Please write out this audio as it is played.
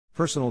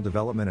Personal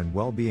Development and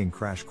Well-Being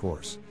Crash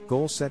Course,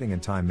 Goal Setting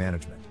and Time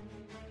Management.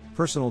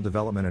 Personal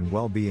development and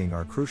well-being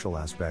are crucial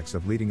aspects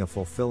of leading a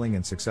fulfilling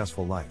and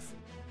successful life.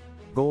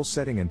 Goal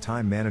setting and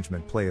time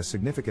management play a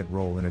significant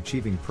role in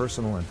achieving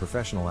personal and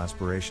professional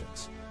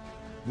aspirations.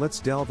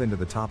 Let's delve into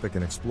the topic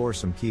and explore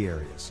some key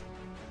areas.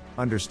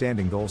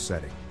 Understanding goal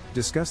setting.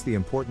 Discuss the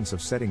importance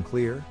of setting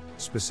clear,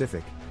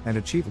 specific, and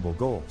achievable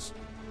goals.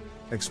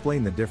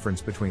 Explain the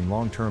difference between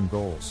long-term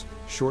goals,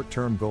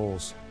 short-term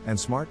goals, and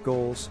SMART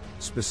goals: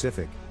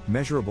 specific,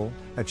 measurable,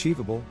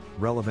 achievable,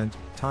 relevant,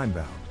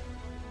 time-bound.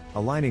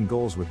 Aligning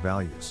goals with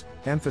values.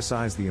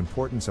 Emphasize the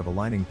importance of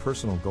aligning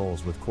personal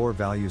goals with core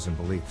values and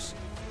beliefs.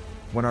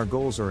 When our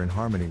goals are in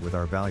harmony with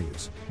our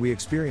values, we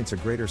experience a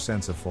greater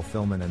sense of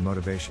fulfillment and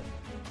motivation.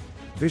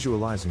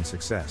 Visualizing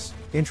success.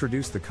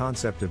 Introduce the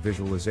concept of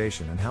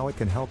visualization and how it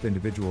can help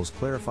individuals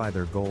clarify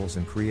their goals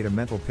and create a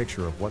mental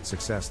picture of what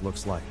success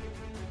looks like.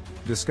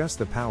 Discuss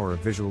the power of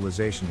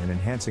visualization in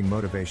enhancing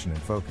motivation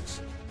and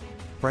focus.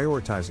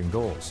 Prioritizing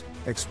goals.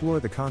 Explore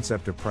the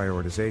concept of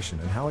prioritization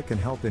and how it can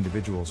help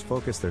individuals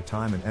focus their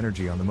time and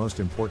energy on the most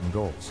important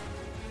goals.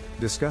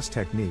 Discuss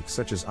techniques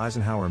such as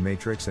Eisenhower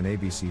matrix and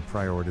ABC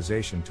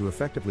prioritization to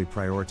effectively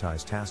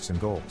prioritize tasks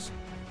and goals.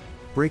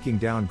 Breaking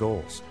down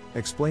goals.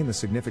 Explain the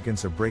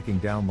significance of breaking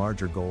down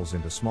larger goals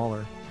into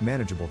smaller,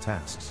 manageable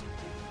tasks.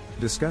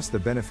 Discuss the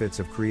benefits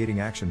of creating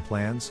action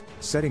plans,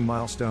 setting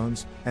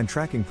milestones, and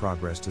tracking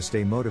progress to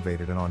stay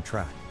motivated and on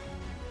track.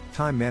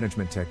 Time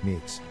management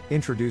techniques.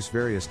 Introduce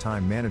various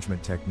time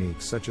management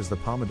techniques such as the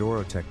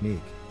Pomodoro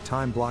technique,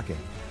 time blocking,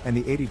 and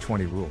the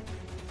 80-20 rule.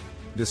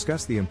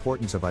 Discuss the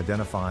importance of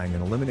identifying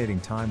and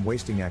eliminating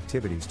time-wasting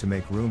activities to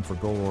make room for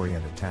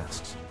goal-oriented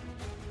tasks.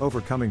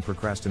 Overcoming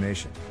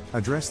procrastination.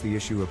 Address the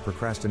issue of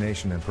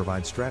procrastination and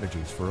provide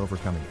strategies for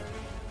overcoming it.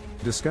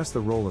 Discuss the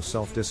role of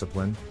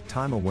self-discipline,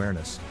 time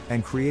awareness,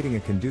 and creating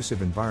a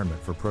conducive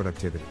environment for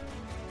productivity.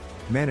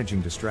 Managing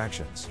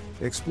distractions.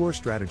 Explore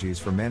strategies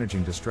for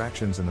managing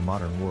distractions in the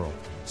modern world,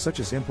 such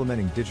as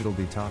implementing digital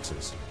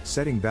detoxes,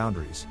 setting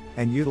boundaries,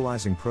 and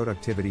utilizing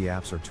productivity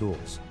apps or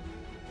tools.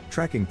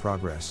 Tracking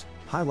progress.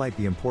 Highlight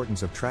the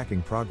importance of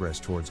tracking progress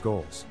towards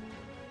goals.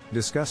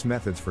 Discuss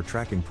methods for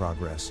tracking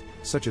progress,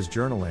 such as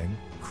journaling,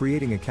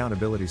 creating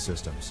accountability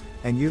systems,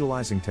 and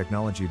utilizing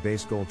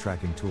technology-based goal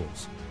tracking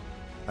tools.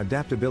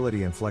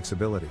 Adaptability and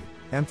flexibility.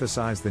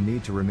 Emphasize the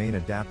need to remain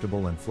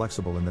adaptable and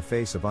flexible in the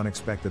face of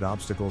unexpected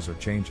obstacles or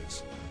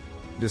changes.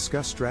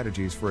 Discuss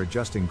strategies for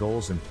adjusting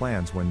goals and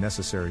plans when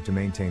necessary to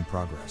maintain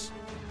progress.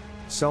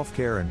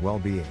 Self-care and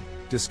well-being.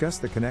 Discuss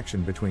the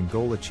connection between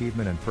goal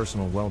achievement and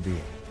personal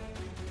well-being.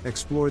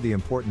 Explore the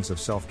importance of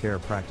self-care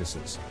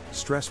practices,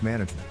 stress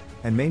management,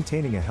 and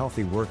maintaining a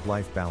healthy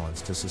work-life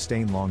balance to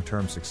sustain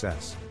long-term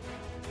success.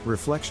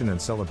 Reflection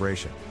and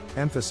celebration.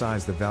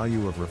 Emphasize the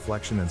value of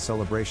reflection and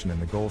celebration in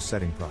the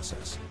goal-setting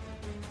process.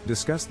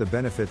 Discuss the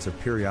benefits of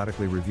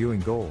periodically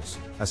reviewing goals,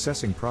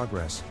 assessing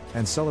progress,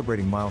 and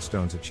celebrating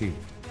milestones achieved.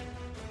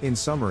 In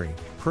summary,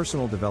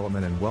 personal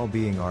development and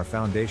well-being are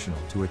foundational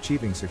to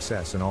achieving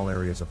success in all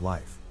areas of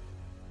life.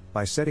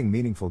 By setting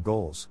meaningful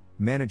goals,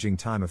 managing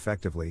time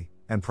effectively,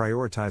 and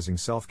prioritizing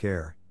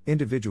self-care,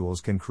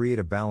 individuals can create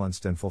a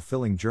balanced and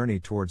fulfilling journey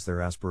towards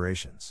their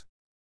aspirations.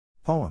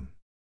 Poem.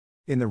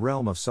 In the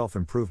realm of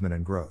self-improvement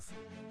and growth,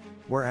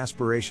 where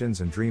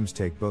aspirations and dreams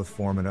take both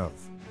form and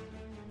oath,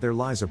 there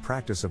lies a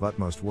practice of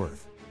utmost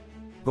worth.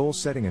 Goal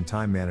setting and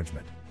time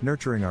management,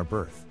 nurturing our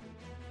birth.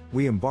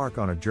 We embark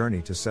on a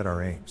journey to set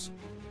our aims,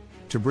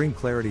 to bring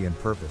clarity and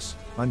purpose,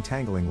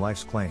 untangling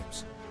life's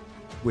claims.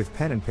 With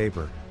pen and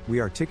paper,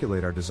 we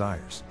articulate our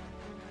desires.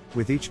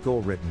 With each goal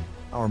written,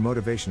 our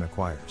motivation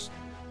acquires.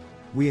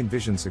 We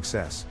envision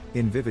success,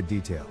 in vivid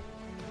detail.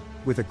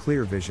 With a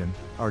clear vision,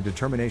 our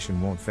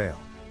determination won't fail.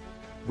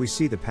 We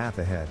see the path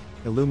ahead,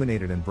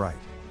 illuminated and bright.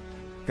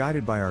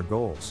 Guided by our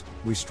goals,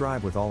 we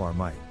strive with all our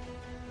might.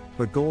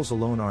 But goals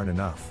alone aren't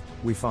enough,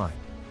 we find.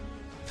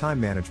 Time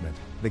management,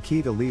 the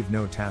key to leave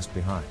no task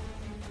behind.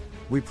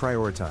 We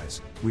prioritize,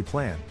 we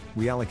plan,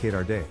 we allocate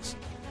our days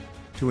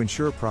to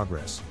ensure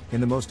progress, in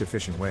the most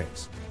efficient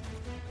ways.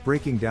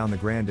 Breaking down the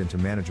grand into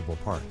manageable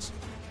parts,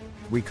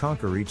 we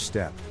conquer each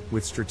step,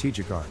 with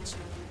strategic arts.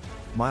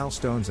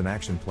 Milestones and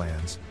action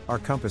plans, our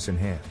compass in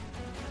hand.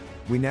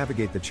 We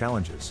navigate the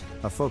challenges,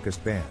 a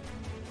focused band.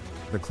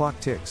 The clock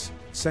ticks,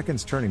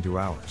 seconds turning to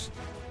hours.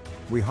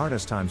 We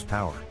harness time's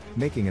power,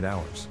 making it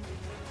ours.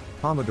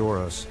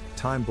 Pomodoros,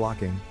 time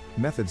blocking,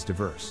 methods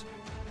diverse.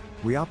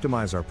 We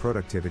optimize our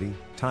productivity,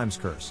 time's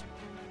curse.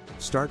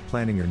 Start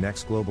planning your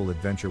next global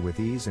adventure with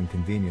ease and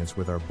convenience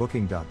with our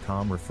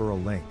Booking.com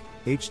referral link,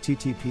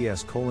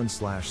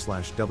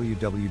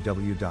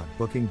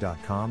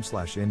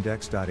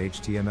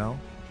 https://www.booking.com/index.html.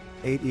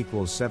 8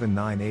 =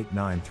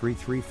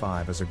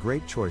 7989335 is a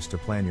great choice to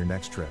plan your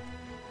next trip.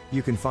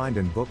 You can find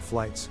and book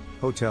flights,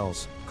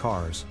 hotels,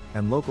 cars,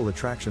 and local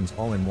attractions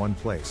all in one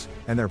place,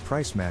 and their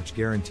price match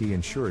guarantee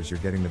ensures you're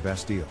getting the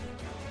best deal.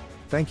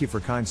 Thank you for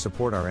kind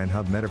support our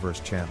Anhub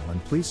Metaverse channel,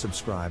 and please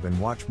subscribe and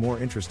watch more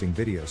interesting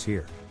videos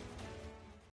here.